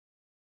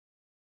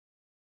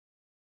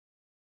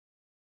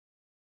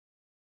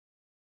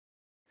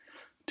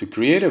To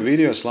create a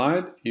video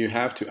slide, you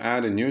have to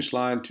add a new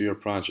slide to your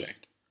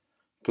project.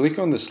 Click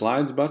on the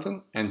Slides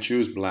button and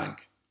choose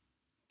Blank.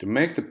 To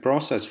make the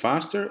process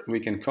faster, we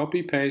can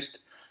copy-paste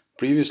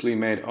previously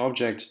made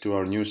objects to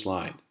our new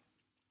slide.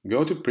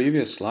 Go to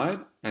Previous Slide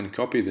and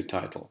copy the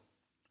title.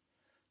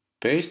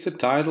 Paste the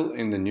title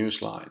in the new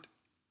slide.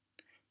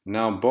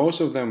 Now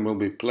both of them will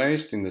be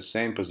placed in the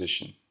same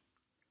position.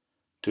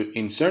 To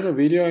insert a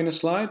video in a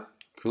slide,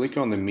 click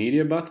on the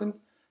Media button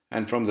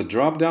and from the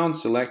drop-down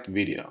select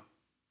Video.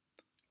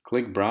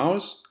 Click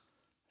Browse,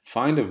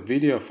 find a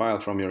video file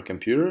from your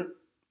computer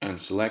and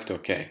select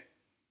OK.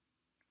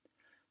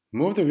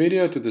 Move the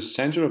video to the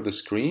center of the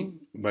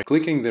screen by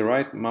clicking the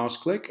right mouse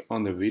click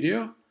on the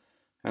video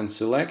and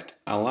select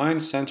Align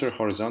Center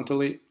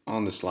Horizontally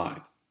on the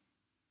slide.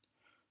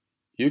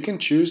 You can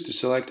choose to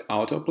select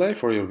Autoplay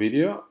for your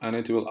video and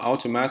it will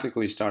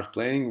automatically start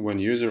playing when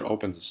user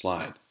opens the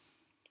slide.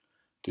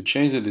 To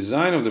change the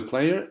design of the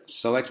player,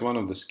 select one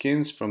of the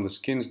skins from the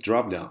skins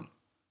drop-down.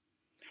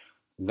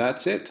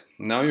 That's it.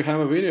 Now you have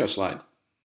a video slide.